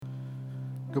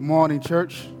Good morning,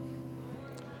 church.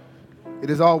 It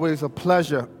is always a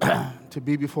pleasure to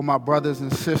be before my brothers and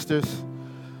sisters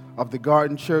of the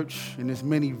Garden Church and its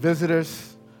many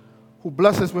visitors who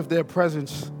bless us with their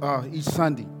presence each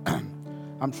Sunday.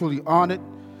 I'm truly honored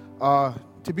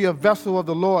to be a vessel of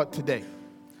the Lord today.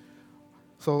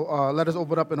 So let us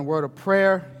open up in a word of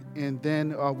prayer, and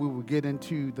then we will get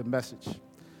into the message.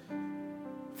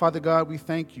 Father God, we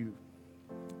thank you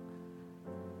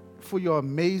for your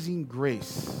amazing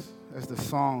grace, as the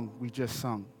song we just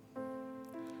sung.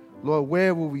 Lord,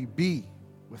 where will we be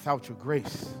without your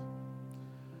grace?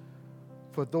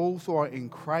 For those who are in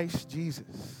Christ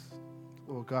Jesus,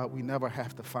 Lord God, we never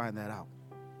have to find that out.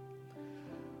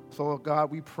 So, Lord God,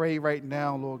 we pray right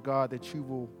now, Lord God, that you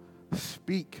will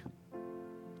speak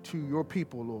to your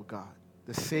people, Lord God,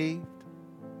 the saved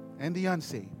and the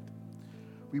unsaved.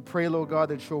 We pray, Lord God,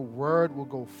 that your word will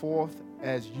go forth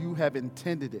as you have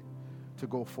intended it to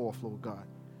go forth, Lord God,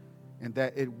 and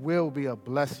that it will be a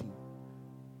blessing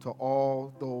to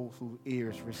all those whose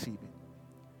ears receive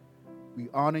it. We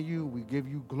honor you, we give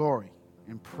you glory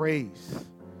and praise,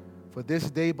 for this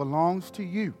day belongs to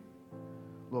you,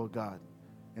 Lord God,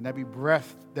 and every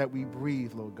breath that we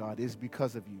breathe, Lord God, is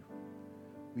because of you.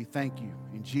 We thank you.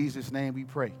 In Jesus' name we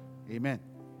pray. Amen.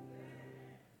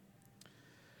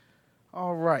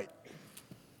 All right.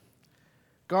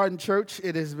 Garden Church,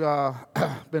 it has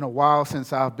been a while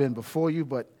since I've been before you,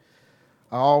 but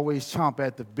I always chomp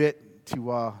at the bit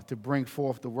to bring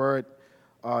forth the word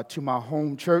to my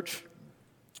home church.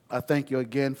 I thank you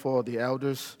again for the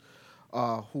elders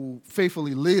who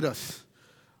faithfully lead us,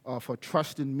 for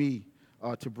trusting me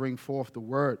to bring forth the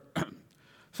word.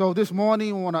 So this morning,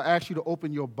 I want to ask you to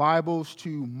open your Bibles to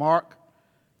Mark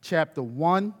chapter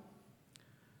 1,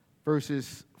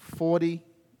 verses 40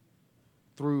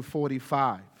 through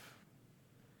 45.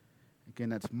 Again,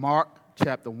 that's Mark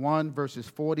chapter 1, verses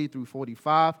 40 through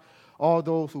 45. All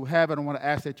those who have it, I want to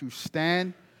ask that you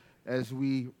stand as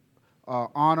we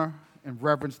honor and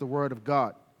reverence the word of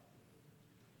God.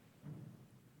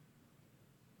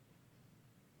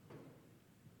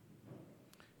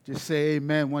 Just say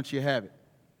amen once you have it.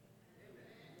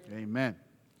 Amen.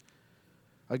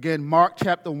 Again, Mark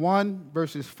chapter 1,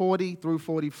 verses 40 through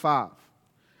 45.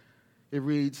 It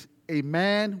reads, "A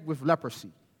man with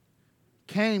leprosy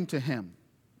came to him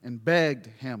and begged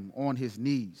him on his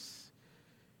knees,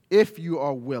 'If you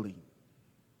are willing,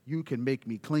 you can make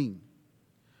me clean.'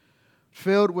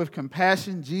 Filled with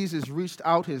compassion, Jesus reached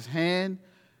out his hand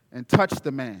and touched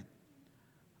the man.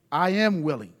 'I am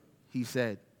willing,' he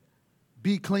said.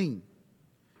 'Be clean.'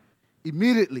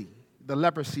 Immediately, the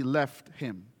leprosy left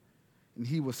him, and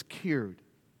he was cured.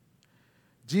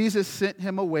 Jesus sent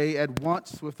him away at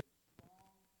once with a strong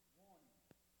warning.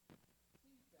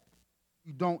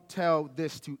 You don't tell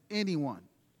this to anyone,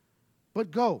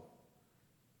 but go,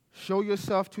 show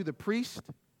yourself to the priest,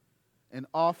 and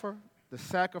offer the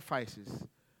sacrifices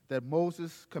that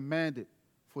Moses commanded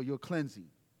for your cleansing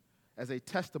as a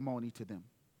testimony to them."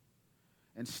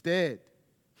 Instead,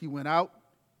 he went out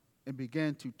and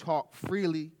began to talk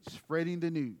freely, spreading the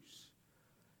news.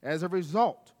 As a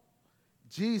result,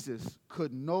 Jesus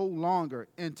could no longer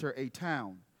enter a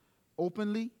town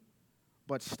openly,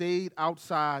 but stayed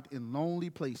outside in lonely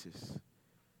places.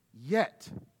 Yet,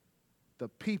 the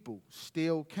people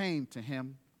still came to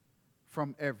him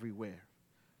from everywhere.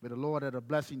 May the Lord add a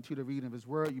blessing to the reading of his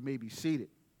word. You may be seated.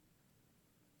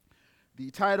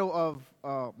 The title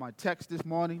of my text this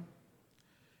morning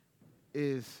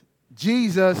is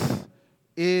Jesus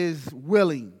is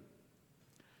willing.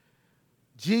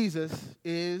 Jesus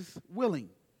is willing.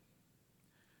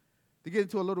 To get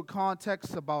into a little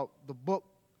context about the book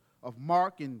of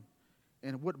Mark and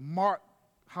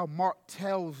how Mark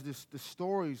tells the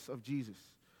stories of Jesus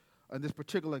in this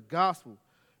particular gospel.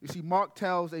 You see, Mark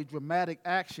tells a dramatic,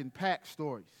 action-packed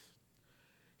stories.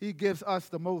 He gives us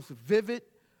the most vivid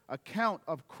account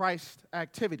of Christ's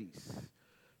activities.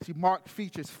 See, Mark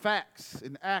features facts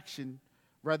and action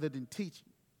rather than teaching.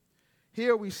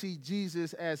 Here we see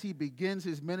Jesus as he begins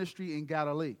his ministry in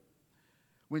Galilee.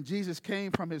 When Jesus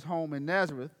came from his home in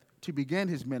Nazareth to begin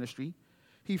his ministry,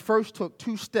 he first took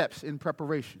two steps in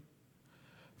preparation.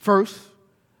 First,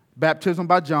 baptism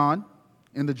by John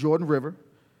in the Jordan River,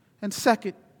 and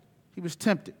second, he was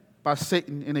tempted by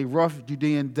Satan in a rough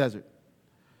Judean desert.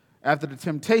 After the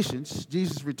temptations,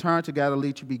 Jesus returned to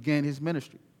Galilee to begin his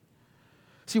ministry.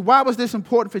 See, why was this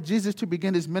important for Jesus to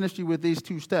begin his ministry with these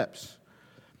two steps?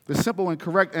 The simple and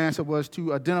correct answer was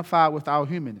to identify with our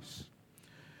humanness.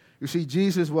 You see,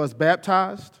 Jesus was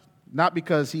baptized, not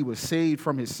because he was saved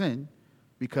from his sin,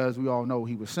 because we all know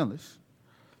he was sinless.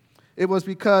 It was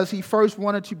because he first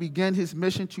wanted to begin his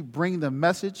mission to bring the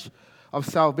message of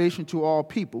salvation to all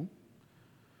people.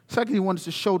 Second, he wanted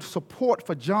to show support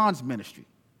for John's ministry.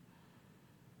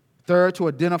 Third, to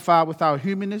identify with our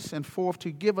humanness. And fourth,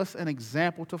 to give us an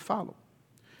example to follow.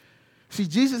 See,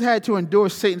 Jesus had to endure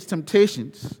Satan's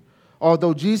temptations.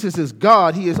 Although Jesus is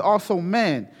God, he is also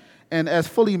man. And as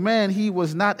fully man, he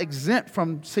was not exempt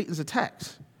from Satan's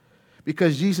attacks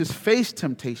because Jesus faced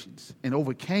temptations and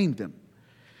overcame them.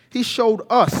 He showed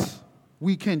us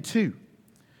we can too.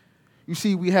 You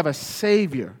see, we have a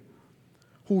Savior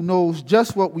who knows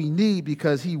just what we need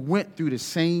because he went through the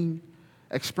same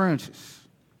experiences.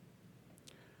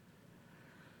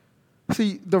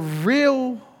 See, the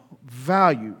real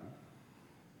value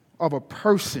of a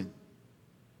person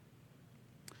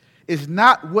is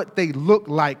not what they look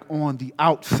like on the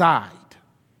outside.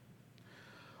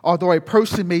 Although a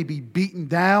person may be beaten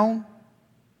down,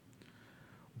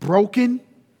 broken,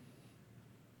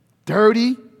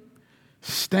 dirty,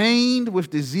 stained with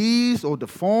disease or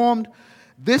deformed,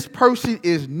 this person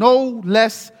is no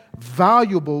less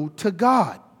valuable to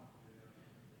God.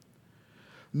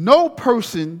 No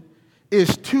person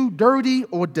is too dirty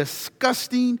or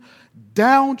disgusting,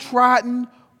 downtrodden,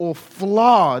 or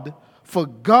flawed for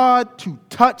God to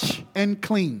touch and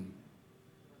clean.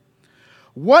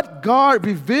 What God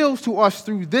reveals to us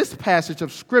through this passage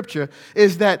of Scripture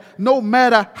is that no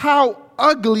matter how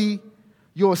ugly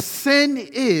your sin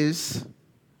is,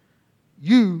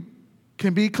 you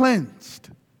can be cleansed.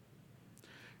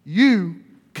 You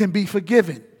can be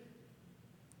forgiven.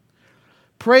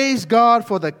 Praise God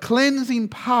for the cleansing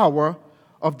power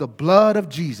of the blood of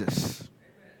Jesus.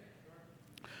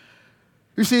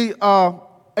 You see,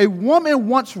 a woman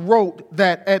once wrote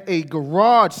that at a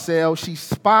garage sale, she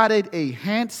spotted a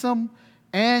handsome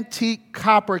antique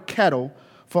copper kettle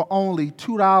for only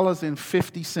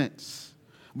 $2.50.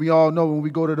 We all know when we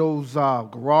go to those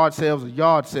garage sales or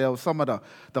yard sales, some of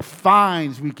the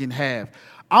finds we can have.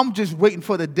 I'm just waiting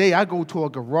for the day I go to a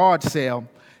garage sale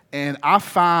and I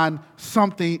find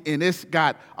something and it's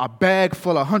got a bag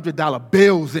full of $100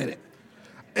 bills in it.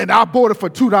 And I bought it for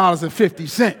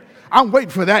 $2.50. I'm waiting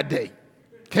for that day.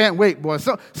 Can't wait, boy.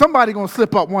 Somebody going to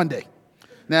slip up one day.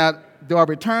 Now, do I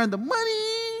return the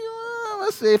money?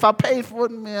 Let's see. If I pay for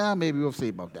it, maybe we'll see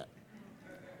about that.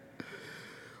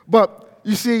 But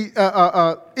you see,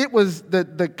 it was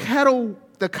the kettle,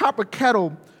 the copper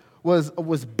kettle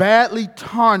was badly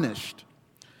tarnished.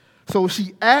 So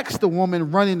she asked the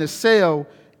woman running the sale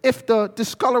if the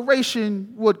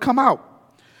discoloration would come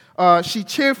out. She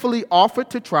cheerfully offered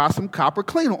to try some copper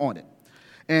cleaner on it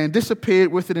and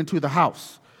disappeared with it into the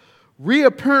house.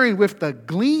 Reappearing with the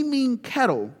gleaming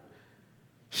kettle,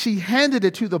 she handed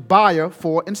it to the buyer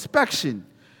for inspection.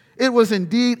 It was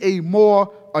indeed a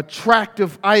more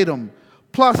attractive item.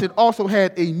 Plus, it also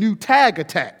had a new tag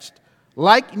attached.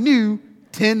 Like new,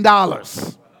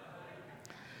 $10.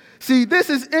 See, this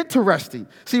is interesting.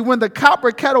 See, when the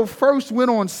copper kettle first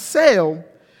went on sale,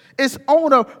 its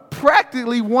owner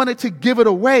practically wanted to give it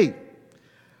away.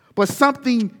 But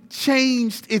something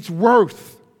changed its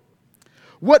worth.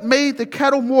 What made the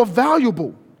kettle more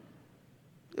valuable?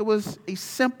 It was a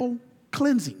simple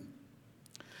cleansing.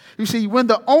 You see, when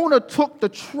the owner took the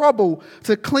trouble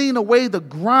to clean away the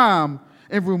grime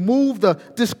and remove the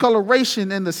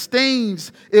discoloration and the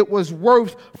stains, it was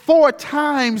worth 4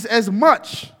 times as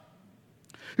much.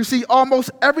 You see, almost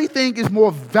everything is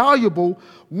more valuable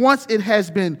once it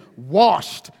has been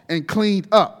washed and cleaned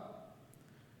up.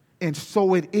 And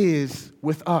so it is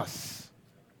with us.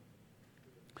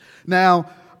 Now,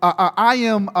 I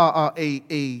am a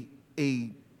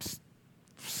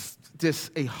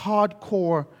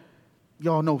hardcore,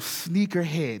 y'all know,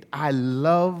 sneakerhead. I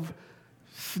love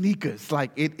sneakers.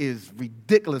 Like, it is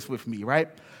ridiculous with me, right?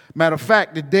 Matter of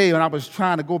fact, the day when I was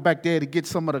trying to go back there to get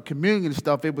some of the communion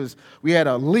stuff, we had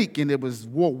a leak and it was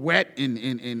wet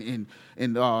and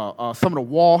some of the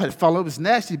wall had fallen. It was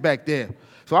nasty back there.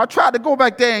 So I tried to go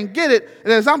back there and get it,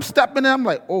 and as I'm stepping in, I'm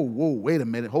like, oh, whoa, wait a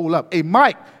minute, hold up. Hey,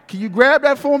 Mike, can you grab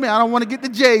that for me? I don't want to get the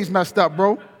J's messed up,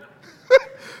 bro.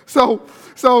 So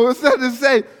instead of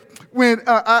say, when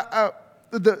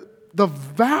the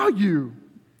value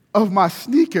of my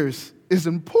sneakers is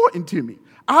important to me.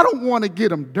 I don't want to get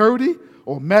them dirty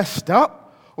or messed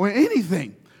up or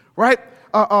anything, right?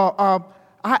 I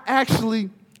actually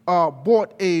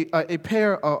bought a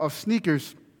pair of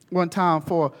sneakers one time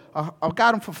I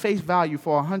got them for face value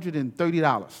for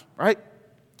 $130, right?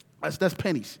 That's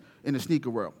pennies in the sneaker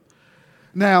world.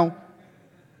 Now,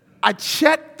 I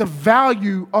checked the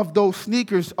value of those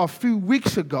sneakers a few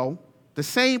weeks ago, the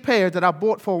same pair that I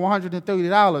bought for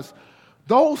 $130.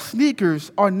 Those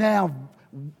sneakers are now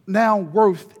now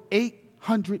worth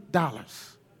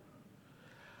 $800.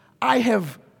 I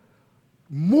have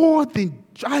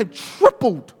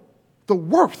tripled the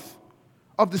worth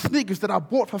of the sneakers that I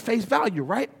bought for face value,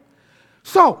 right?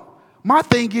 So my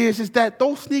thing is that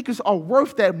those sneakers are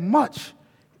worth that much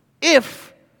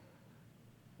if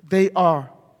they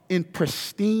are in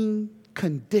pristine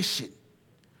condition.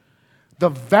 The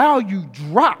value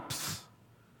drops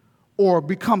or they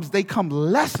become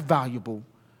less valuable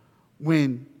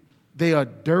when they are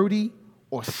dirty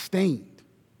or stained.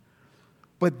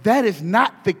 But that is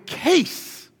not the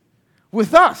case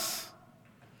with us.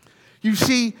 You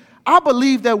see, I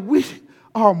believe that we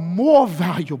are more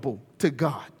valuable to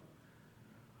God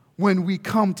when we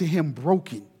come to him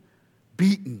broken,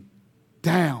 beaten,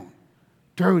 down,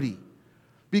 dirty,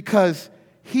 because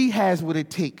he has what it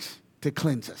takes to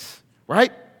cleanse us,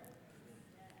 right?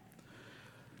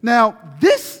 Now,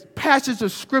 this passage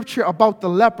of scripture about the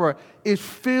leper is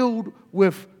filled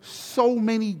with so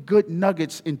many good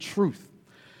nuggets in truth.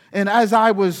 And as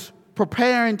I was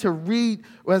preparing to read,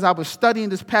 or as I was studying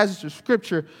this passage of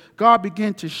scripture, God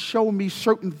began to show me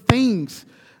certain things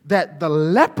that the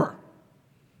leper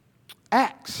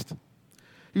asked.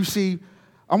 You see,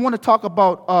 I want to talk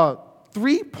about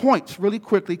 3 points really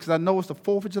quickly, because I know it's the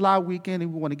 4th of July weekend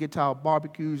and we want to get to our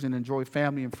barbecues and enjoy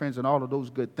family and friends and all of those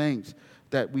good things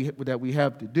that we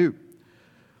have to do.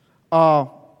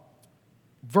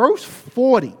 Verse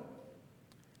 40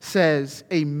 says,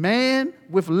 a man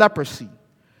with leprosy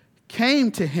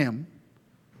came to him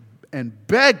and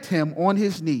begged him on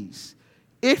his knees,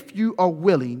 if you are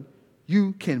willing,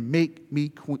 you can make me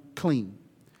clean.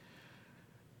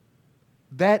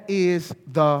 That is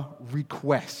the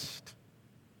request.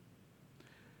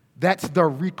 That's the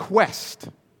request,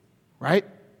 right?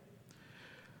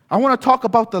 I want to talk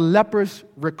about the leper's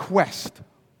request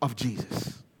of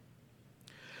Jesus.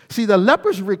 See, the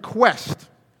leper's request,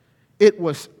 it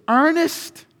was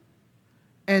earnest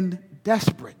and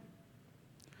desperate.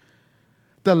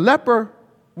 The leper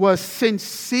was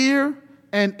sincere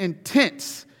and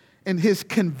intense in his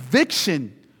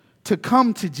conviction to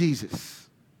come to Jesus.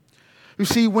 You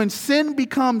see, when sin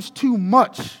becomes too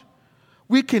much,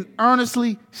 we can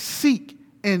earnestly seek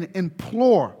and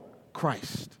implore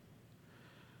Christ.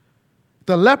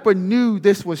 The leper knew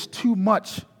this was too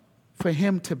much for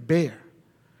him to bear.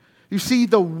 You see,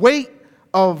 the weight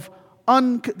of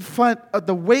unconfessed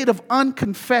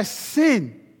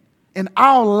sin in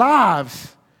our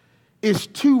lives is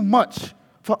too much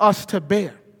for us to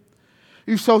bear.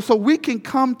 So we can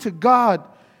come to God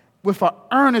with an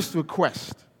earnest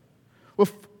request,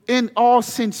 in all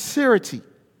sincerity,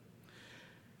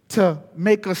 to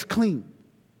make us clean.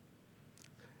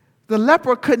 The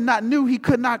leper knew he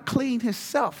could not clean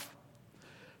himself.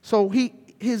 So he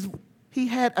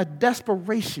had a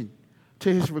desperation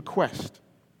to his request.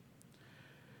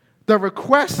 The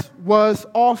request was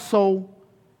also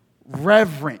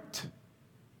reverent.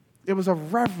 It was a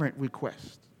reverent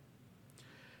request.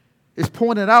 It's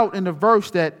pointed out in the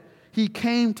verse that he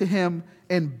came to him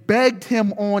and begged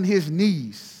him on his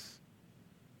knees.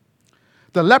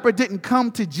 The leper didn't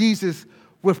come to Jesus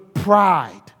with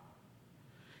pride.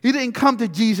 He didn't come to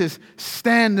Jesus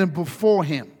standing before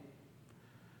him.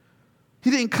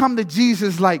 He didn't come to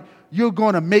Jesus like, you're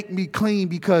going to make me clean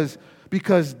because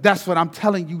that's what I'm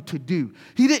telling you to do.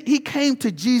 He came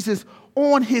to Jesus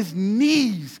on his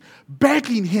knees,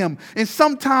 begging him. And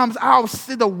sometimes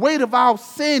the weight of our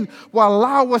sin will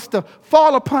allow us to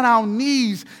fall upon our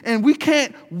knees, and we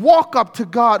can't walk up to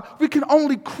God. We can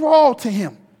only crawl to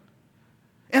him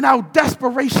in our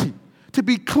desperation to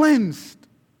be cleansed.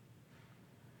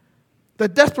 The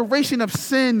desperation of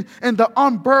sin and the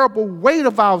unbearable weight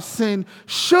of our sin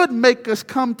should make us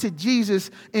come to Jesus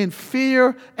in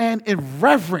fear and in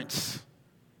reverence.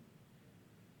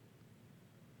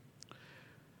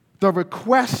 The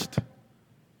request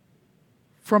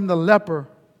from the leper,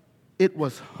 it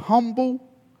was humble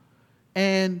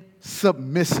and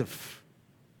submissive.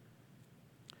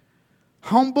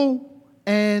 Humble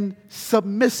and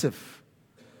submissive.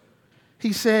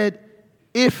 He said,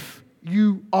 if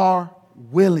you are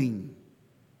willing.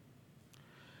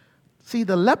 See,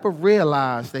 the leper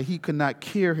realized that he could not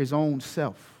cure his own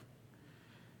self.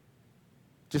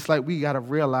 Just like we got to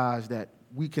realize that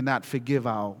we cannot forgive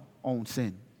our own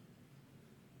sin.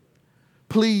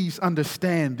 Please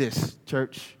understand this,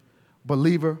 church,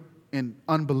 believer and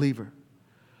unbeliever.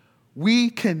 We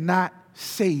cannot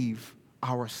save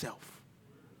ourselves.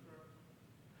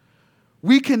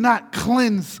 We cannot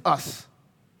cleanse us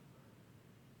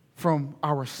from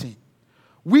our sin.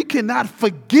 We cannot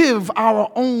forgive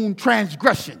our own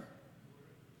transgression.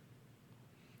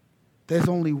 There's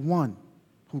only one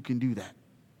who can do that.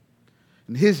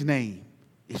 And his name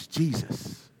is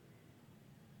Jesus.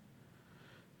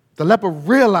 The leper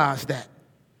realized that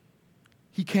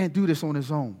he can't do this on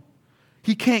his own.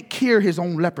 He can't cure his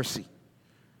own leprosy.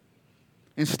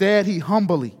 Instead, he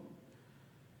humbly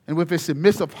and with a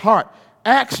submissive heart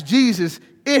asks Jesus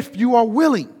if you are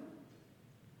willing.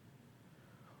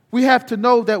 We have to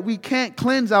know that we can't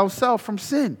cleanse ourselves from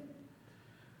sin.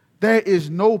 There is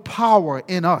no power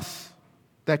in us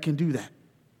that can do that.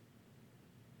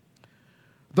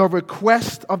 The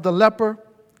request of the leper,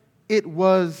 it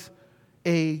was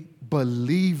a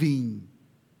believing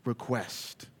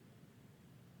request.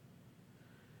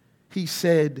 He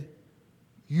said,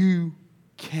 "You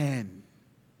can."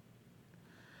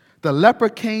 The leper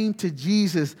came to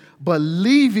Jesus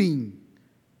believing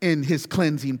in his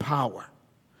cleansing power.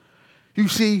 You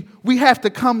see, we have to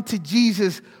come to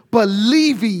Jesus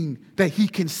believing that he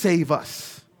can save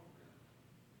us.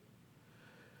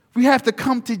 We have to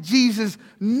come to Jesus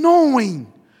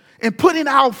knowing and putting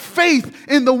our faith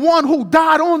in the one who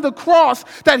died on the cross,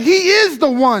 that he is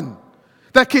the one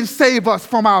that can save us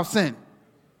from our sin.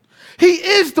 He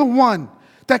is the one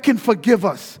that can forgive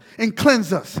us and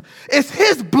cleanse us. It's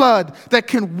his blood that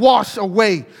can wash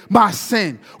away my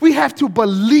sin. We have to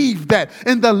believe that.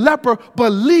 And the leper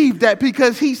believed that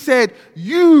because he said,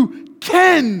 "You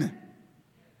can."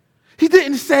 He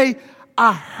didn't say,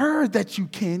 "I heard that you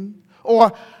can,"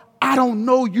 or "I don't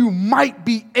know, you might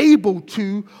be able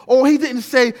to," or he didn't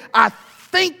say, "I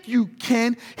think you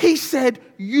can." He said,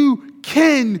 "You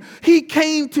can." He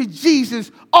came to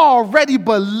Jesus already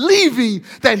believing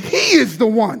that he is the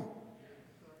one.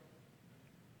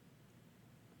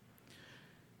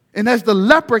 And as the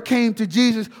leper came to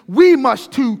Jesus, we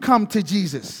must too come to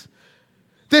Jesus.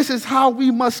 This is how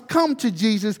we must come to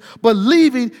Jesus,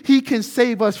 believing he can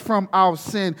save us from our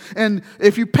sin. And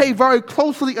if you pay very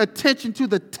closely attention to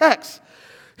the text,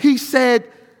 he said,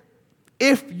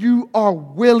 "If you are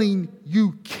willing,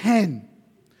 you can."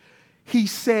 He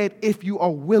said, "If you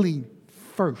are willing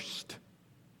first."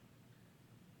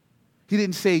 He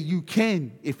didn't say you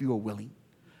can if you are willing.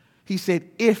 He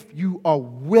said, "If you are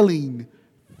willing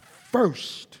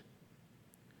first."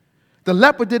 The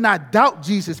leper did not doubt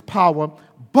Jesus' power,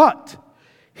 but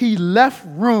he left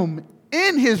room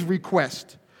in his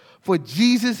request for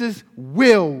Jesus'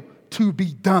 will to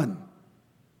be done.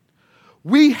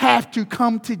 We have to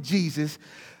come to Jesus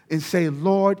and say,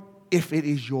 "Lord, if it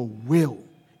is your will,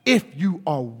 if you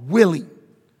are willing."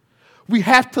 We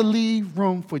have to leave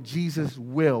room for Jesus'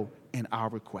 will in our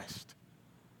request.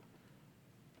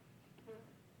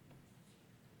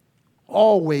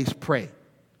 Always pray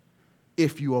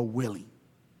if you are willing.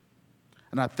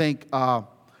 And I think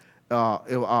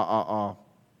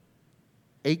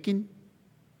Aiken,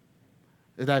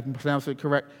 is that pronounced it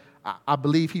correct? I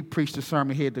believe he preached a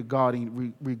sermon here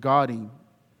regarding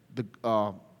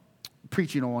the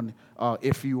preaching on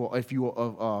if you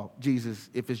are Jesus,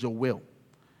 if it's your will.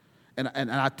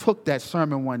 And I took that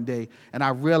sermon one day, and I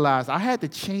realized I had to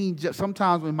change it.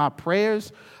 Sometimes in my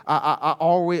prayers,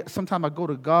 sometimes I go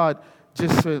to God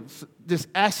just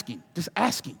asking.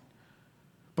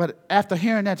 But after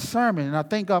hearing that sermon, and I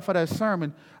thank God for that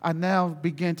sermon, I now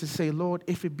begin to say, "Lord,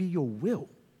 if it be your will."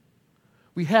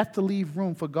 We have to leave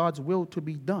room for God's will to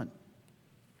be done.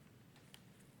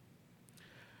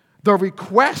 The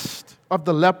request of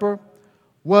the leper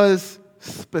was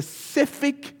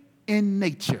specific in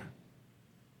nature.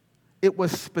 It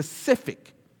was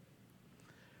specific.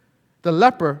 The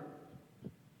leper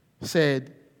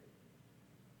said,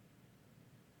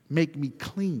 "Make me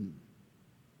clean."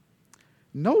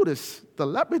 Notice the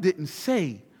leper didn't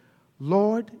say,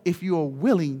 "Lord, if you are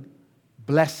willing,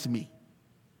 bless me."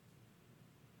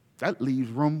 That leaves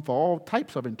room for all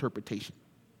types of interpretation.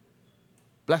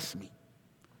 Bless me.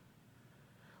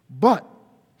 But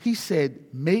he said,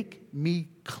 "Make me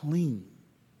clean."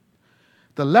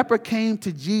 The leper came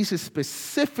to Jesus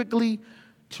specifically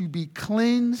to be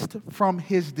cleansed from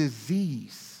his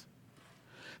disease.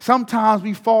 Sometimes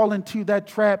we fall into that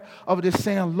trap of just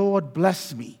saying, "Lord,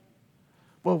 bless me."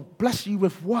 Well, bless you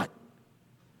with what?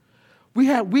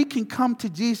 We can come to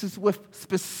Jesus with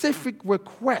specific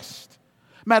requests.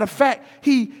 Matter of fact,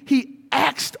 he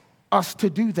asked us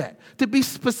to do that, to be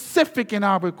specific in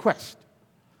our request.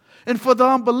 And for the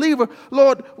unbeliever,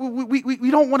 Lord,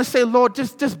 we don't want to say, "Lord,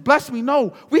 just bless me."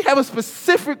 No, we have a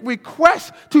specific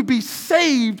request to be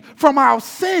saved from our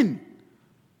sin.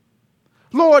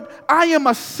 Lord, I am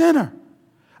a sinner.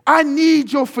 I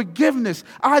need your forgiveness.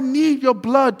 I need your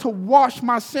blood to wash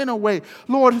my sin away.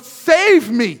 Lord, save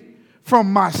me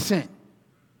from my sin.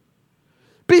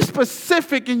 Be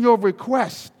specific in your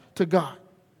request to God.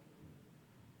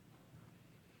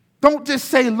 Don't just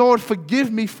say, Lord,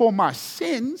 forgive me for my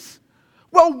sins.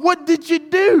 Well, what did you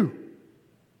do?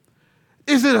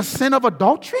 Is it a sin of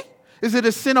adultery? Is it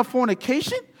a sin of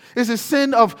fornication? Is it a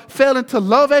sin of failing to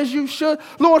love as you should?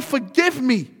 Lord, forgive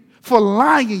me for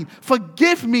lying.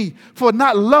 Forgive me for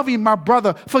not loving my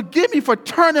brother. Forgive me for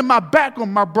turning my back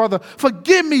on my brother.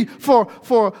 Forgive me for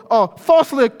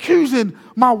falsely accusing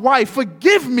my wife.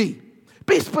 Forgive me.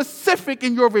 Be specific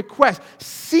in your request.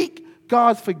 Seek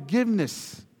God's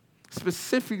forgiveness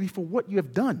specifically for what you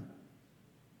have done.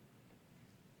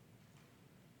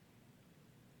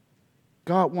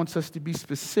 God wants us to be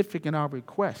specific in our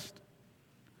request.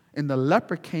 And the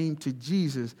leper came to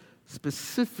Jesus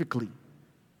specifically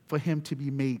for him to be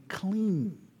made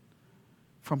clean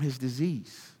from his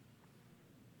disease.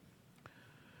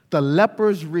 The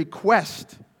leper's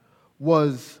request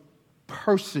was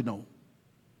personal.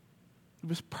 It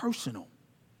was personal.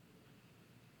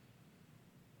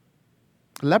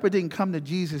 The leper didn't come to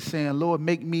Jesus saying, Lord,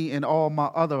 make me and all my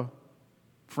other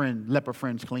leper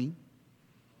friends clean.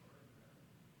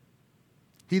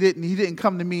 He didn't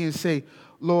come to me and say,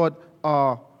 Lord,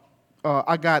 I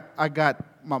got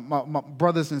my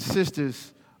brothers and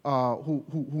sisters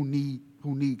who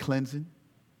need cleansing.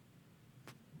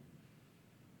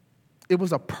 It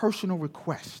was a personal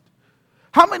request.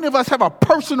 How many of us have a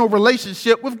personal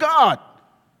relationship with God?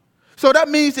 So that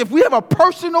means if we have a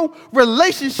personal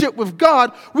relationship with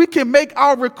God, we can make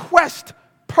our request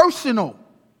personal.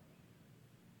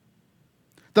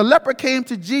 The leper came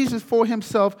to Jesus for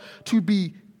himself to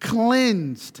be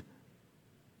cleansed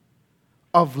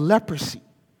of leprosy.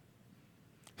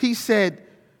 He said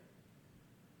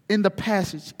in the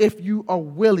passage, if you are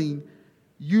willing,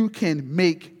 you can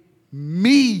make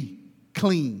me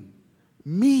clean.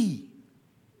 Me.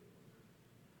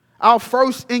 Our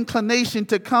first inclination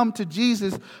to come to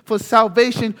Jesus for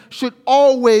salvation should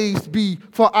always be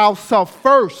for ourselves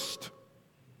first.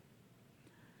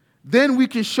 Then we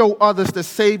can show others the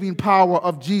saving power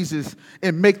of Jesus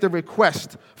and make the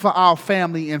request for our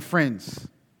family and friends.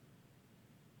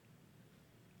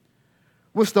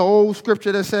 What's the old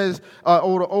scripture that says,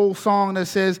 or the old song that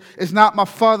says, it's not my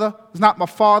father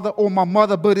or my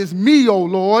mother, but it's me, O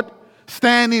Lord,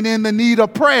 standing in the need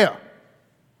of prayer.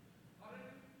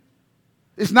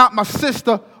 It's not my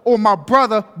sister or my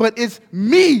brother, but it's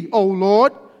me, O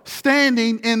Lord,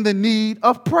 standing in the need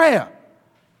of prayer.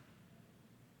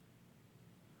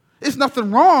 There's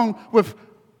nothing wrong with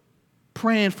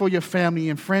praying for your family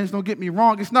and friends. Don't get me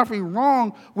wrong. There's nothing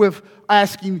wrong with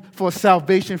asking for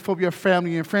salvation for your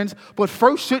family and friends. But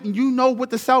first, shouldn't you know what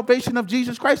the salvation of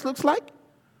Jesus Christ looks like?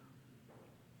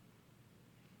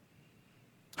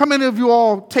 How many of you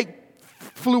all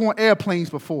flew on airplanes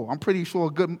before? I'm pretty sure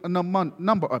a good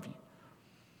number of you.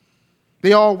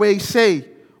 They always say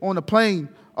on the plane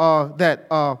that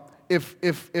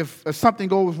if something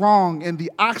goes wrong and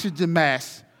the oxygen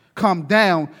mask come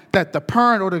down, that the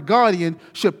parent or the guardian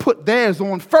should put theirs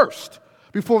on first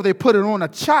before they put it on a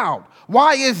child.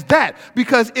 Why is that?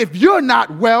 Because if you're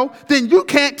not well, then you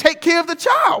can't take care of the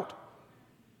child.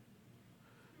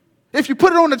 If you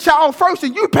put it on the child first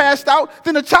and you passed out,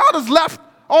 then the child is left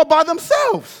all by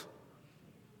themselves.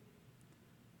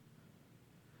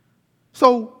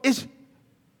 So it's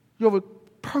your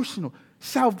personal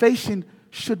salvation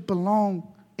should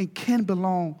belong and can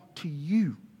belong to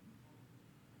you.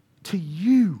 To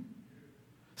you.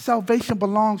 Salvation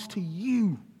belongs to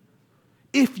you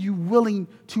if you're willing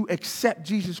to accept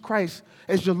Jesus Christ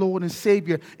as your Lord and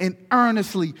Savior and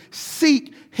earnestly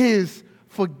seek his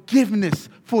forgiveness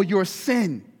for your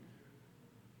sin.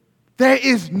 There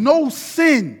is no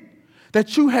sin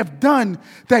that you have done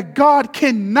that God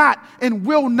cannot and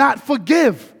will not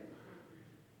forgive.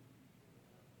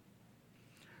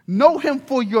 Know him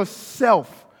for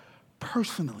yourself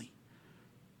personally.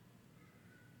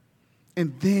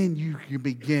 And then you can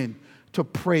begin to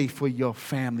pray for your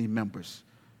family members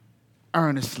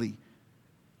earnestly.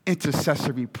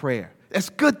 Intercessory prayer. That's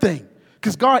a good thing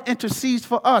because God intercedes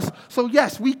for us. So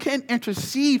yes, we can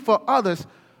intercede for others,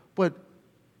 but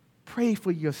pray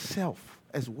for yourself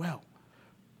as well.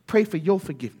 Pray for your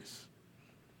forgiveness.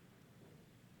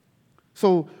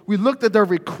 So we looked at the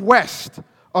request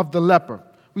of the leper.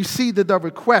 We see that the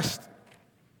request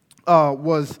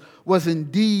was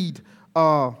indeed...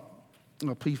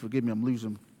 please forgive me, I'm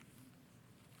losing.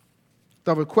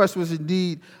 The request was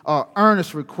indeed an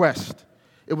earnest request.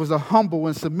 It was a humble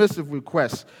and submissive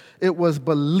request. It was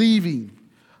believing.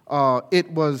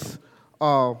 It was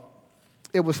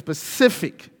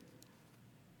specific.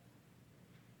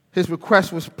 His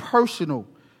request was personal.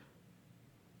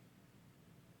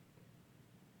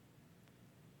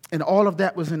 And all of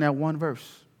that was in that one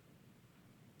verse.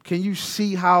 Can you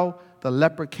see how the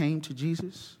leper came to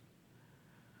Jesus?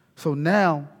 So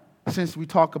now, since we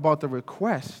talk about the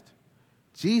request,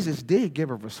 Jesus did give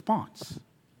a response.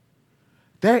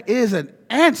 There is an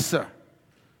answer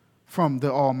from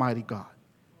the Almighty God.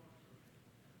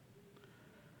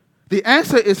 The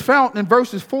answer is found in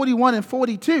verses 41 and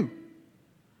 42.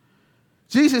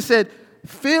 Jesus said,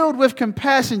 filled with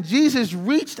compassion, Jesus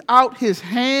reached out his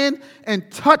hand and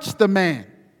touched the man.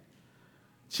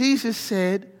 Jesus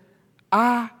said,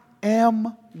 I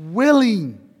am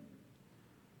willing.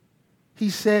 He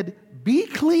said, be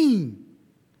clean.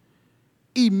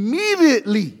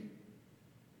 Immediately.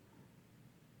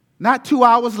 Not 2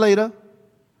 hours later,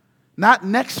 not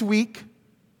next week,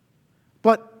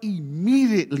 but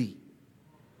immediately.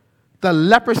 The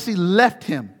leprosy left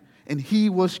him and he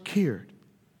was cured.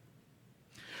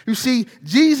 You see,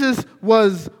 Jesus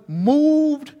was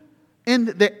moved in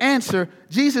the answer.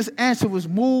 Jesus' answer was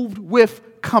moved with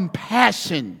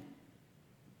compassion.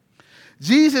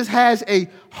 Jesus has a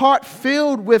heart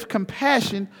filled with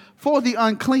compassion for the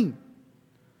unclean,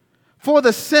 for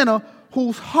the sinner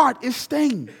whose heart is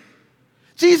stained.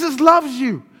 Jesus loves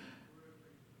you.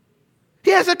 He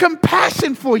has a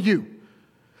compassion for you.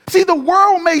 See, the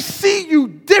world may see you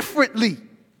differently,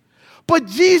 but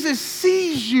Jesus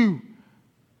sees you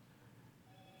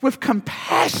with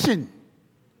compassion.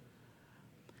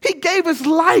 He gave his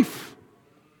life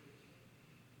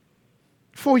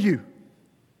for you,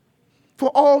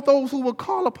 for all those who will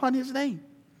call upon his name.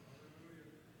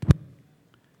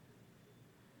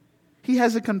 He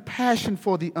has a compassion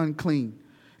for the unclean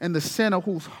and the sinner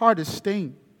whose heart is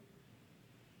stained.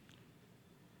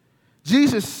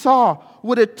 Jesus saw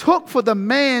what it took for the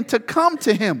man to come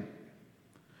to him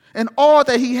and all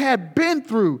that he had been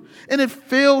through, and it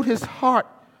filled his heart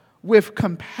with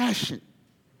compassion.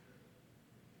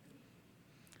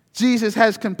 Jesus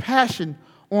has compassion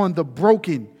on the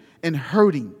broken and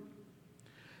hurting.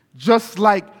 Just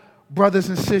like brothers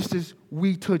and sisters,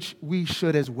 we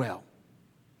should as well.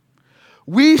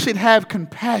 We should have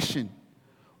compassion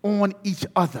on each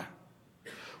other.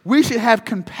 We should have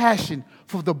compassion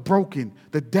for the broken,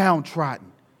 the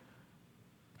downtrodden,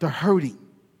 the hurting.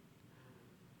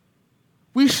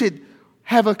 We should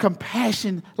have a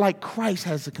compassion like Christ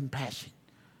has a compassion.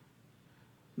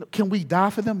 Can we die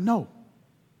for them? No.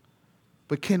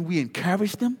 But can we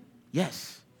encourage them?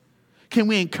 Yes. Can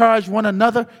we encourage one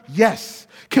another? Yes.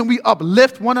 Can we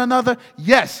uplift one another?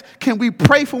 Yes. Can we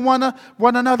pray for one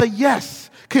another? Yes.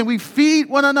 Can we feed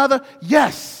one another?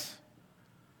 Yes.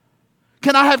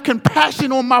 Can I have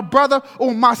compassion on my brother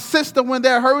or my sister when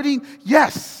they're hurting?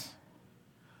 Yes.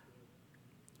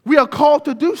 We are called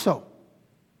to do so.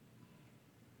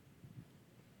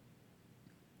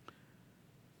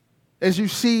 As you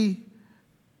see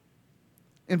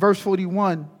in verse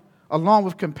 41, along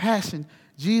with compassion,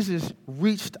 Jesus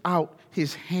reached out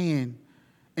his hand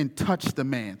and touched the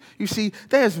man. You see,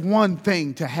 there's one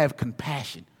thing to have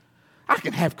compassion. I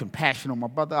can have compassion on my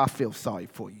brother. I feel sorry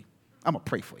for you. I'm going to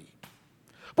pray for you.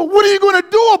 But what are you going to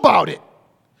do about it?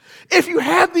 If you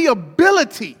have the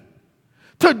ability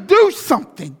to do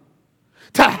something,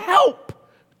 to help,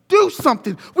 do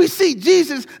something. We see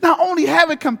Jesus not only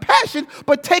having compassion,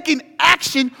 but taking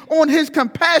action on his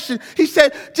compassion. He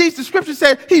said, the scripture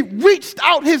said, he reached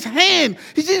out his hand.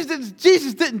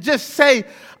 Jesus didn't just say,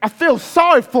 I feel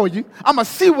sorry for you. I'm going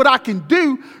to see what I can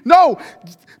do. No,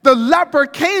 the leper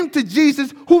came to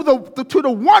Jesus, to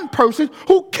the one person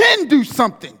who can do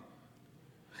something.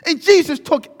 And Jesus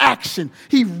took action.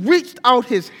 He reached out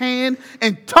his hand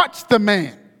and touched the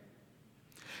man.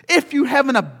 If you have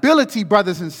an ability,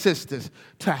 brothers and sisters,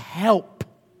 to help.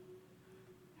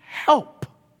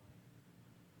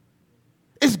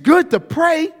 It's good to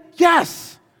pray,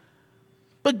 yes.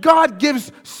 But God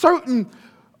gives certain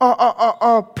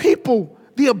people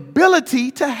the ability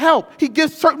to help. He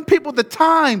gives certain people the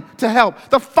time to help,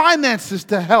 the finances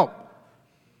to help.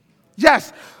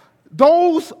 Yes,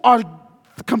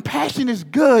 compassion is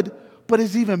good, but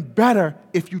it's even better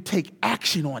if you take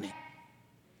action on it,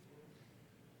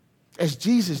 as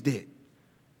Jesus did.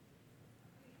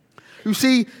 You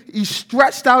see, he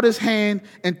stretched out his hand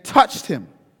and touched him.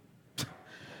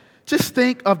 Just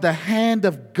think of the hand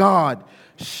of God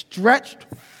stretched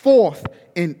forth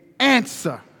in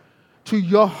answer to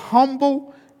your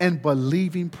humble and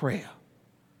believing prayer.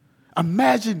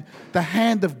 Imagine the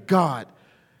hand of God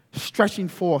stretching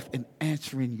forth and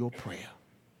answering your prayer.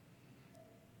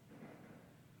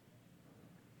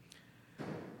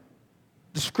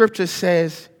 The scripture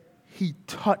says he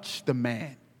touched the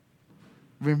man.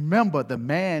 Remember, the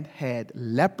man had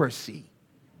leprosy.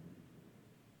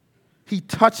 He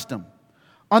touched him.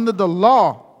 Under the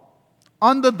law,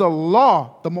 under the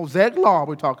law, the Mosaic law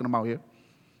we're talking about here,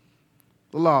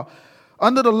 the law,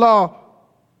 under the law,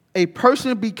 a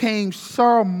person became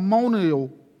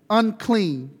ceremonial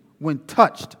unclean when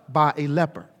touched by a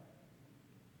leper.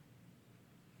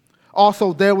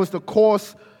 Also, there was the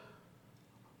course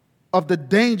of the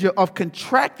danger of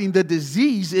contracting the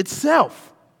disease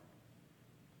itself.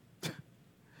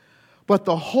 But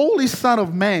the Holy Son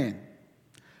of Man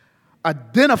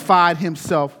identified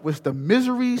himself with the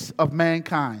miseries of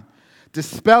mankind,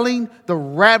 dispelling the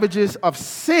ravages of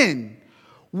sin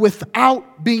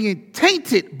without being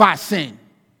tainted by sin.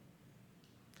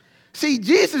 See,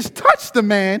 Jesus touched the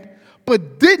man,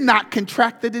 but did not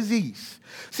contract the disease.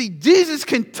 See, Jesus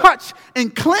can touch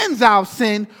and cleanse our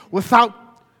sin without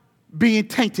being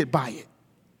tainted by it,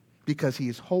 because he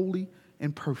is holy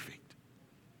and perfect.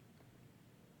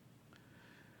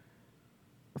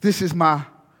 This is my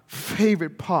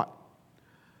favorite part.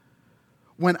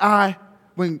 When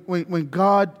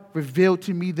God revealed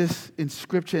to me this in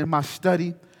Scripture in my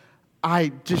study,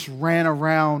 I just ran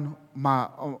around my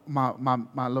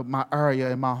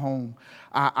area in my home.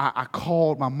 I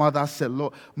called my mother. I said,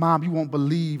 "Lord, Mom, you won't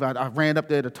believe." I ran up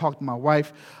there to talk to my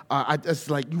wife. I just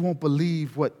you won't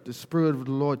believe what the Spirit of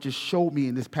the Lord just showed me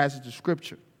in this passage of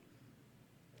Scripture.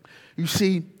 You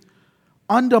see,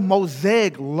 under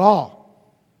Mosaic law,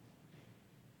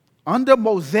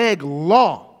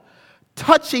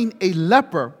 touching a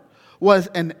leper was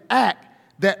an act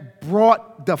that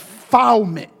brought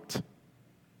defilement.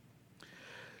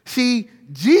 See,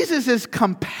 Jesus'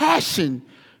 compassion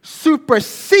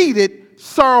superseded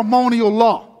ceremonial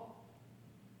law,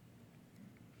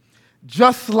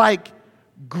 just like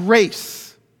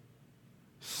grace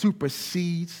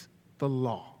supersedes the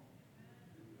law.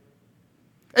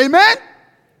 Amen?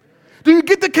 Do you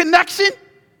get the connection?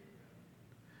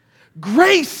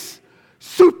 Grace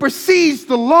supersedes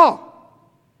the law.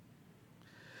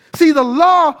 See, the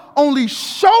law only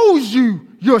shows you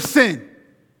your sin,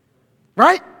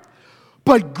 right?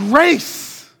 But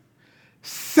grace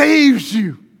saves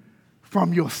you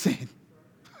from your sin.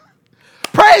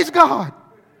 Praise God.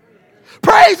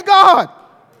 Praise God.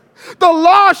 The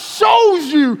law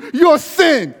shows you your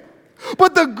sin,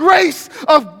 but the grace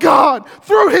of God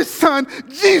through his Son,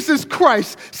 Jesus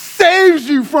Christ, saves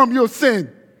you from your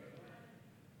sin.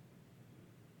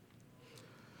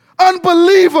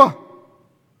 Unbeliever,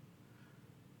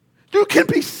 you can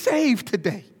be saved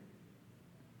today.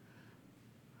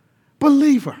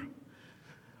 Believer,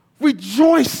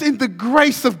 rejoice in the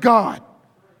grace of God.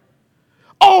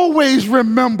 Always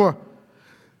remember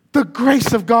the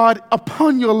grace of God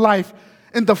upon your life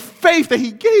and the faith that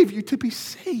he gave you to be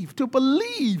saved, to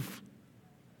believe.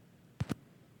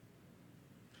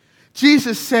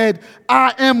 Jesus said,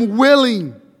 "I am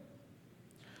willing."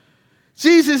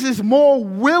 Jesus is more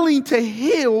willing to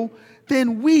heal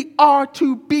than we are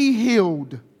to be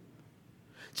healed.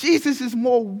 Jesus is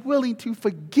more willing to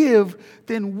forgive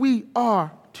than we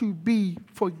are to be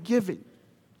forgiven.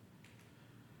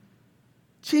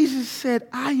 Jesus said,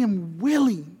 "I am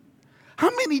willing."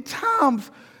 How many times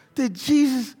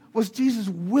was Jesus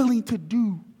willing to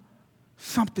do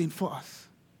something for us?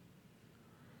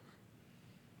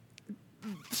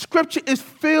 Scripture is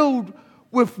filled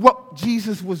with what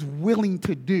Jesus was willing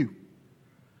to do.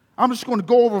 I'm just going to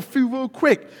go over a few real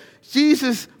quick.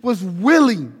 Jesus was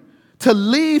willing to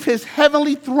leave his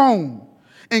heavenly throne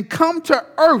and come to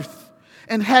earth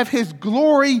and have his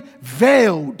glory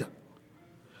veiled.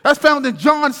 That's found in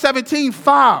John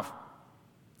 17:5.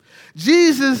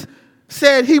 Jesus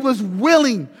said he was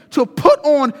willing to put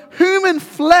on human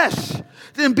flesh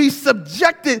and be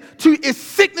subjected to its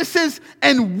sicknesses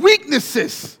and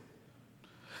weaknesses.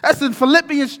 That's in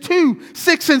Philippians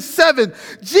 2:6-7.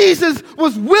 Jesus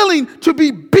was willing to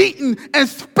be beaten and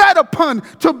spat upon,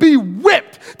 to be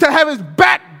whipped, to have his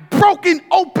back broken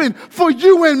open for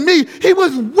you and me. He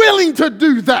was willing to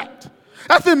do that.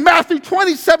 That's in Matthew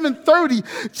 27:30.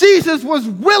 Jesus was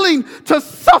willing to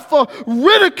suffer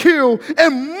ridicule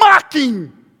and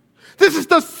mocking. This is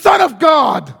the Son of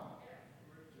God.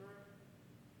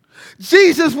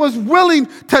 Jesus was willing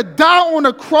to die on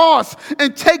a cross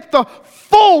and take the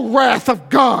full wrath of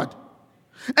God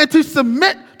and to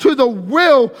submit to the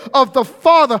will of the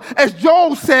Father. As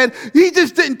Joel said, he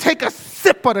just didn't take a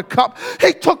sip of the cup.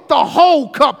 He took the whole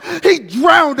cup. He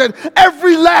drowned it.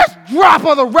 Every last drop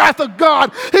of the wrath of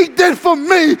God he did for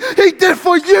me. He did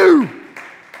for you.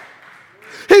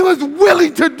 He was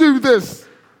willing to do this.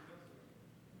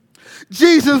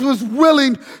 Jesus was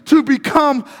willing to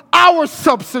become our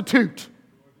substitute.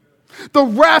 The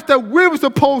wrath that we were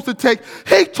supposed to take,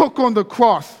 he took on the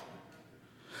cross.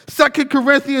 2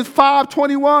 Corinthians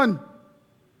 5:21.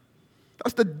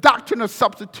 That's the doctrine of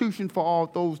substitution for all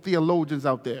those theologians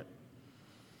out there.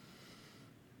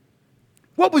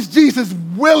 What was Jesus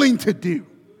willing to do?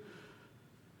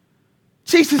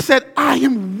 Jesus said, I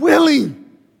am willing.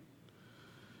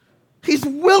 He's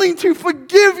willing to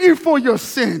forgive you for your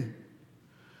sin.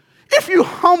 If you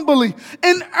humbly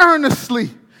and earnestly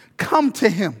come to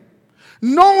him,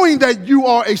 knowing that you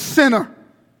are a sinner,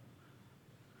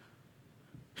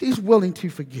 he's willing to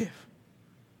forgive.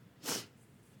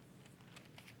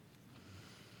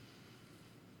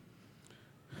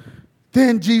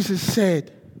 Then Jesus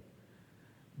said,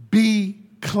 be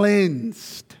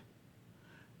cleansed.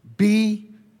 Be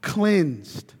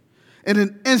cleansed. In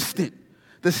an instant,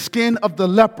 the skin of the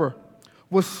leper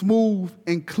was smooth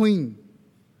and clean.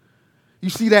 You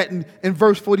see that in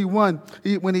verse 41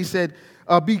 when he said,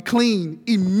 be clean.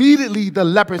 Immediately the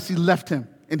leprosy left him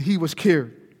and he was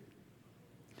cured.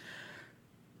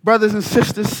 Brothers and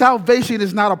sisters, salvation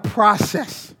is not a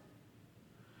process.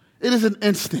 It is an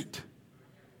instant.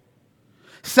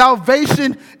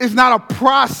 Salvation is not a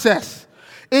process.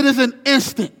 It is an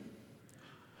instant.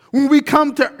 When we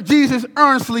come to Jesus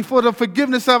earnestly for the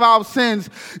forgiveness of our sins,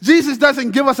 Jesus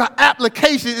doesn't give us an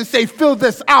application and say, fill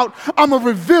this out. I'm going to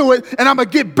review it and I'm going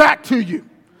to get back to you.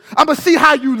 I'm going to see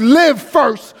how you live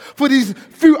first for these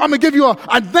few. I'm going to give you a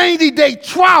 90-day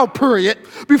trial period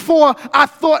before I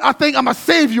think I'm going to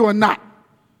save you or not.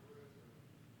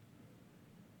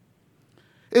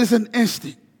 It is an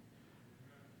instant.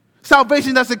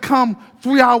 Salvation doesn't come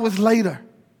 3 hours later.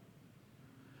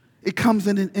 It comes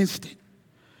in an instant.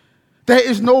 There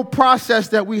is no process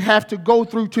that we have to go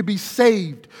through to be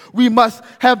saved. We must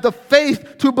have the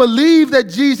faith to believe that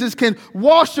Jesus can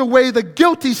wash away the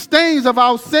guilty stains of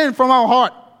our sin from our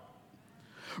heart.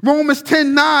 Romans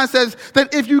 10:9 says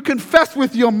that if you confess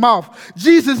with your mouth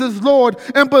Jesus is Lord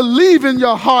and believe in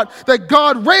your heart that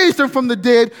God raised him from the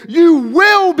dead, you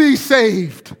will be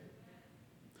saved.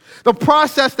 The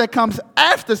process that comes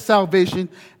after salvation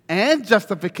and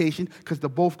justification, because they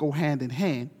both go hand in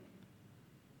hand,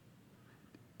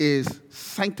 is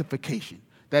sanctification.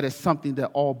 That is something that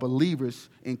all believers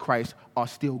in Christ are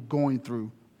still going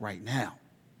through right now.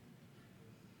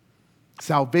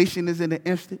 Salvation is in an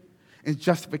instant, and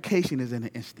justification is in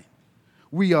an instant.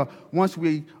 Once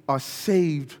we are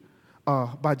saved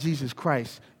by Jesus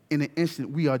Christ, in an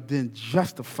instant we are then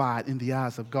justified in the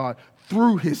eyes of God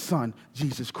through his Son,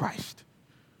 Jesus Christ.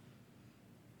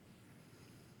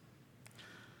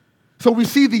 So we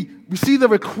see the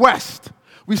request.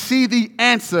 We see the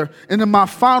answer. And then my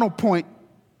final point,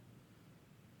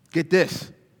 get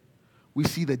this, we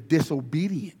see the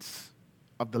disobedience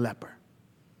of the leper.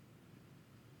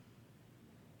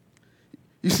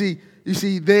 You see,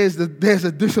 there's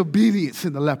a disobedience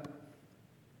in the leper.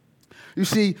 You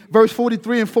see, verse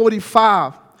 43 and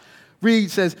 45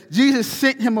 says, Jesus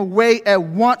sent him away at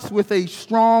once with a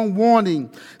strong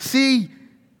warning. See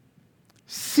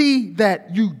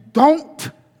that you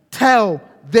don't tell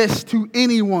this to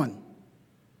anyone,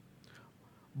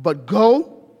 but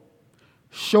go,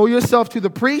 show yourself to the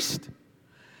priest,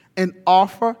 and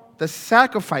offer the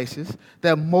sacrifices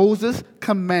that Moses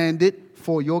commanded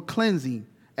for your cleansing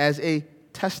as a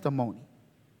testimony.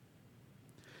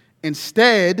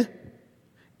 Instead,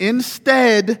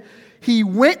 he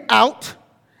went out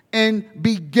and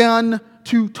began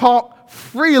to talk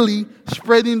freely,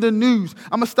 spreading the news.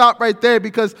 I'm going to stop right there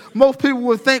because most people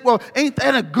would think, well, ain't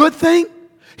that a good thing?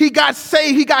 He got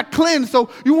saved, he got cleansed, so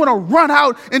you want to run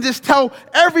out and just tell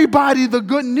everybody the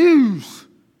good news.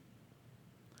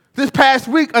 This past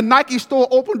week, a Nike store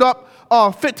opened up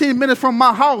 15 minutes from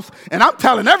my house, and I'm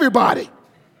telling everybody,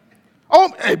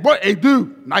 oh, hey,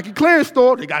 dude, Nike clearance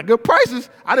store, they got good prices.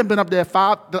 I done been up there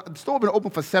 5. The store been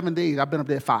open for 7 days. I've been up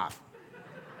there 5.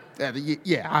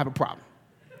 Yeah, I have a problem.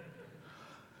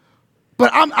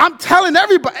 But I'm telling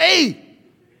everybody, hey,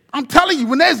 I'm telling you,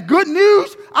 when there's good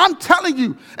news, I'm telling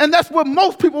you. And that's what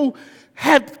most people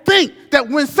think, that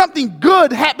when something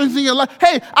good happens in your life,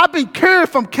 hey, I've been cured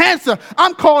from cancer.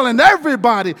 I'm calling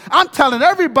everybody. I'm telling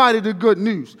everybody the good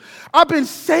news. I've been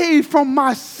saved from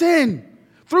my sin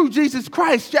through Jesus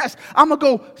Christ. Yes, I'm going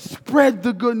to go spread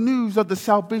the good news of the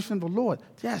salvation of the Lord.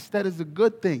 Yes, that is a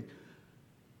good thing.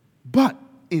 But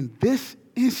in this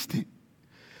instant,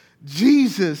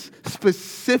 Jesus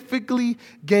specifically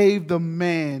gave the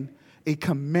man a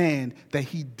command that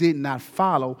he did not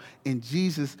follow. And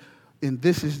there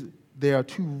are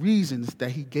 2 reasons that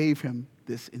he gave him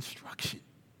this instruction.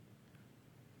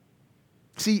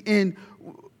 See,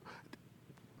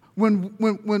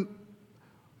 when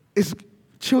it's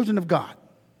children of God,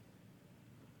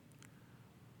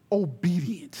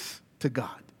 obedience to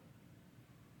God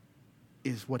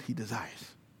is what he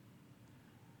desires.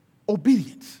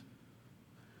 obedience.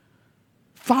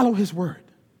 Follow his word.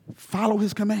 Follow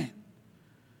his command.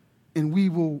 And we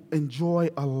will enjoy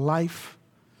a life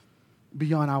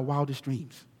beyond our wildest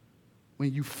dreams.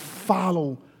 When you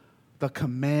follow the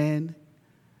command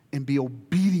and be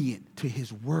obedient to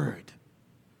his word.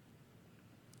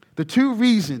 The two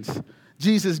reasons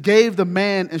Jesus gave the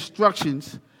man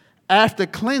instructions after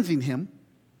cleansing him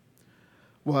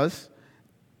was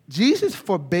Jesus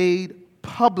forbade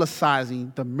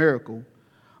publicizing the miracle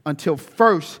until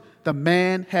first the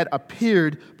man had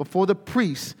appeared before the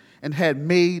priest and had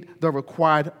made the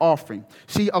required offering.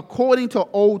 See, according to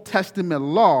Old Testament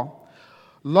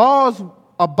laws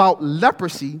about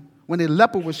leprosy, when a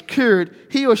leper was cured,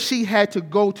 he or she had to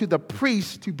go to the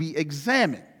priest to be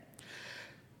examined.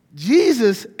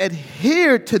 Jesus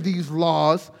adhered to these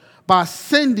laws by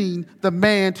sending the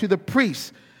man to the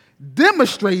priest,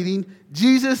 demonstrating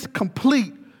Jesus'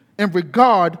 complete in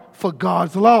regard for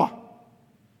God's law.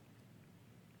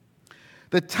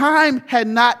 The time had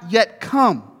not yet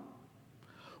come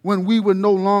when we would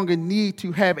no longer need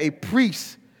to have a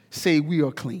priest say we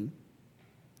are clean.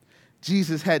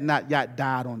 Jesus had not yet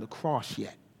died on the cross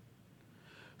yet.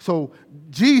 So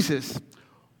Jesus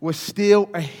was still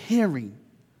adhering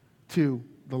to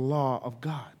the law of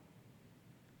God.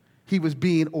 He was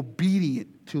being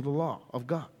obedient to the law of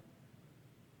God.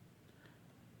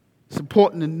 It's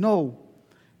important to know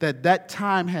that that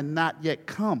time had not yet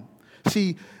come.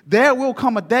 See, there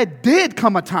did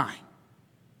come a time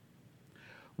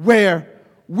where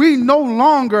we no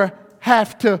longer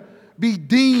have to be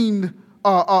deemed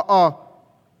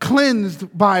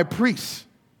cleansed by a priest.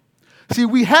 See,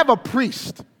 we have a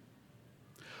priest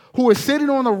who is sitting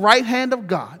on the right hand of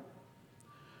God,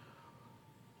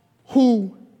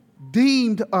 who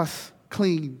deemed us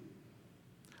clean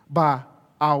by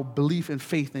our belief and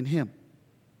faith in him.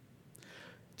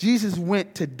 Jesus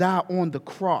went to die on the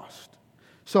cross.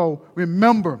 So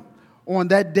remember, on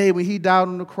that day when he died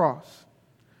on the cross,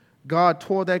 God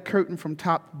tore that curtain from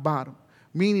top to bottom,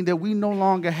 meaning that we no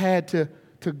longer had to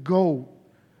go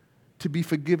to be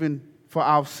forgiven for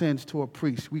our sins to a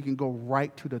priest. We can go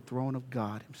right to the throne of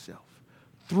God himself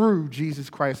through Jesus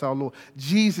Christ our Lord.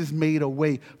 Jesus made a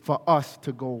way for us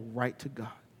to go right to God.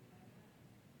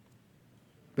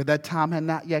 But that time had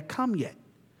not yet come yet.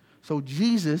 So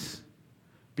Jesus,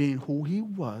 being who he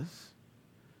was,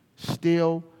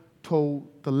 still told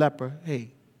the leper,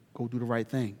 hey, go do the right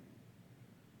thing.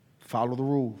 Follow the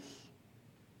rules.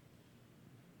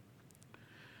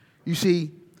 You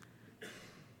see,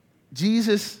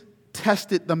 Jesus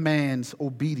tested the man's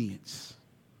obedience.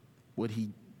 Would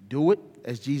he do it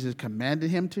as Jesus commanded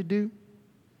him to do?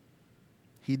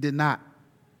 He did not.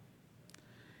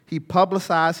 He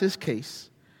publicized his case,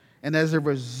 and as a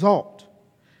result,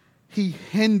 he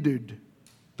hindered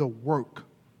the work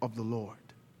of the Lord.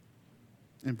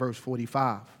 In verse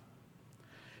 45.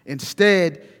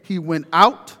 Instead, he went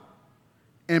out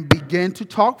and began to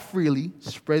talk freely,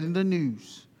 spreading the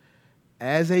news.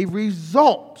 As a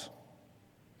result,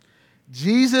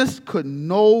 Jesus could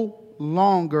no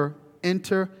longer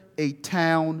enter a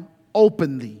town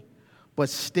openly, but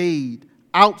stayed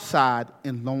outside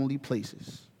in lonely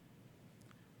places.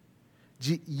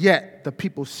 Yet the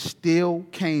people still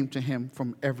came to him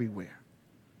from everywhere.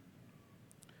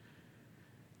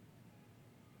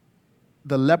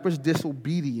 The leper's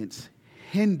disobedience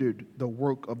hindered the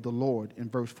work of the Lord in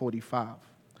verse 45.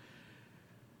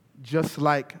 Just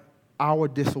like our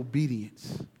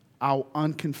disobedience, our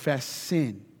unconfessed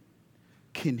sin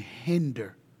can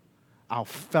hinder our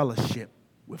fellowship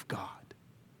with God.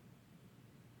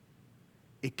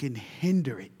 It can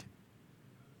hinder it.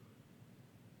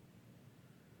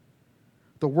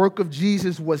 The work of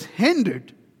Jesus was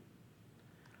hindered,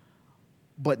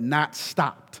 but not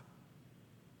stopped.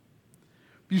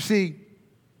 You see,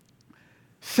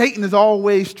 Satan is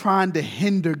always trying to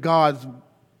hinder God's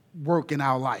work in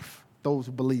our life, those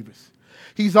believers.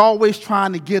 He's always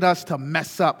trying to get us to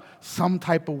mess up some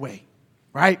type of way,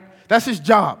 right? That's his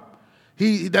job.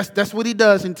 That's what he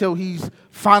does until he's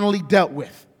finally dealt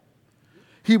with.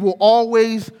 He will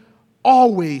always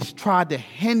try to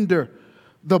hinder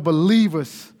the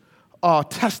believer's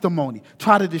testimony,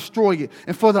 try to destroy it.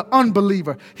 And for the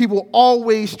unbeliever, he will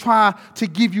always try to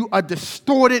give you a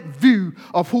distorted view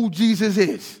of who Jesus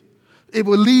is. It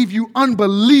will leave you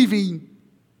unbelieving.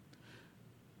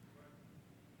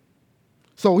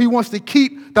 So he wants to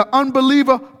keep the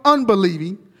unbeliever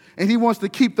unbelieving, and he wants to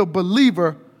keep the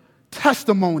believer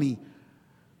testimony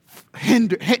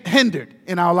hindered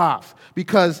in our lives.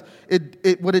 Because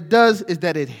what it does is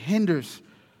that it hinders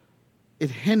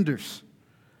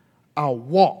our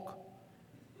walk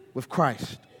with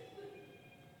Christ.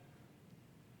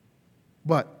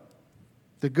 But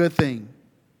the good thing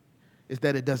is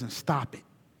that it doesn't stop it.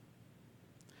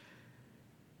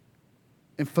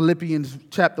 In Philippians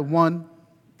chapter 1,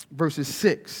 verses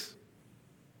 6,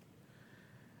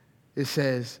 it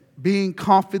says, being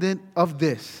confident of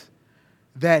this,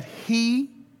 that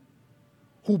he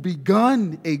who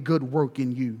begun a good work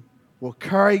in you will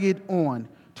carry it on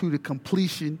to the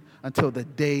completion until the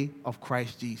day of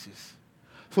Christ Jesus.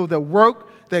 So the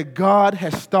work that God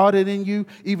has started in you,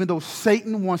 even though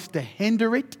Satan wants to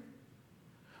hinder it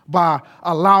by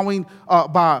allowing,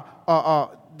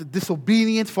 the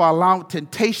disobedience, for allowing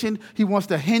temptation, he wants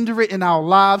to hinder it in our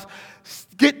lives.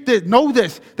 Get this, know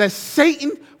this, that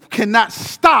Satan cannot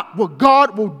stop what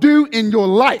God will do in your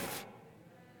life.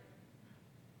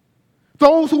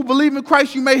 Those who believe in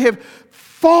Christ, you may have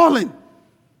fallen,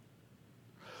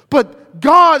 but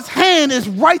God's hand is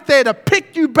right there to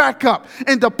pick you back up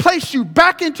and to place you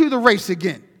back into the race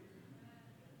again.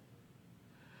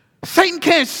 Satan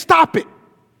can't stop it.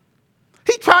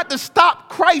 He tried to stop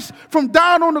Christ from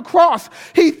dying on the cross.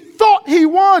 He thought he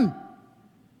won.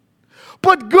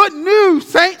 But good news,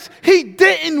 saints, he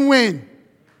didn't win.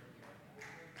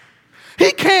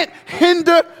 He can't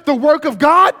hinder the work of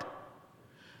God.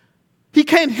 He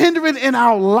can't hinder it in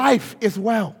our life as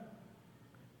well.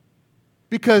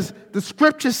 Because the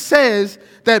scripture says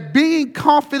that being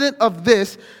confident of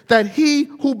this, that he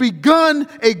who begun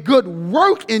a good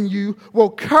work in you will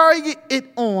carry it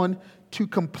on to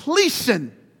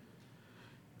completion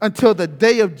until the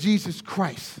day of Jesus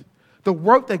Christ. The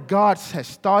work that God has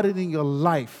started in your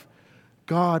life,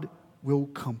 God will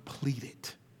complete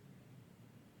it.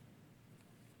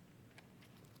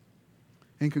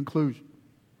 In conclusion,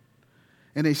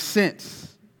 in a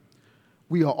sense,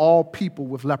 we are all people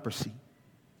with leprosy,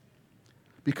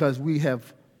 because we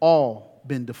have all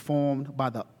been deformed by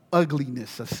the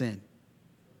ugliness of sin.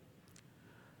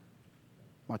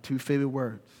 My two favorite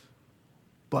words,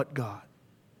 but God.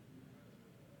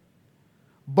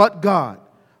 But God,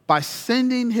 by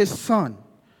sending his son,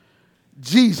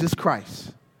 Jesus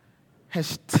Christ,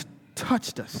 has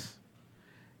touched us,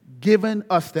 given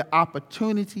us the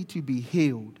opportunity to be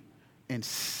healed and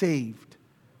saved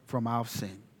from our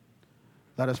sin.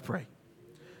 Let us pray.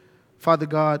 Father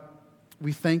God,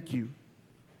 we thank you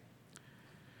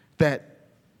that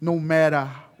no matter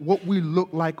what we look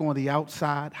like on the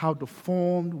outside, how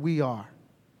deformed we are,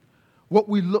 what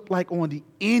we look like on the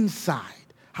inside,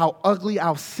 how ugly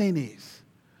our sin is,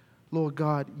 Lord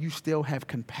God, you still have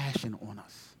compassion on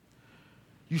us.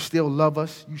 You still love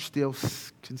us. You still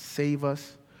can save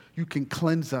us. You can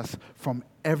cleanse us from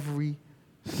every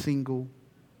single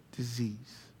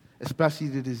disease, especially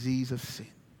the disease of sin.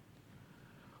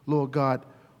 Lord God,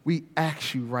 we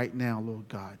ask you right now, Lord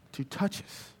God, to touch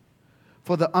us.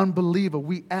 For the unbeliever,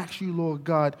 we ask you, Lord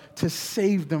God, to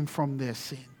save them from their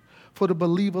sin. For the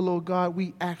believer, Lord God,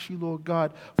 we ask you, Lord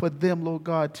God, for them, Lord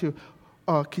God, to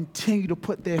continue to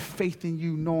put their faith in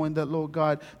you, knowing that, Lord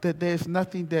God, that there's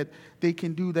nothing that they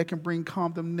can do that can bring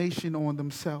condemnation on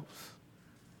themselves,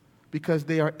 because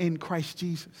they are in Christ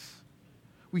Jesus.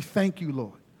 We thank you,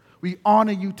 Lord. We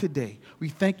honor you today. We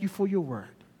thank you for your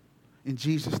word. In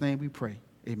Jesus' name we pray.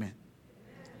 Amen.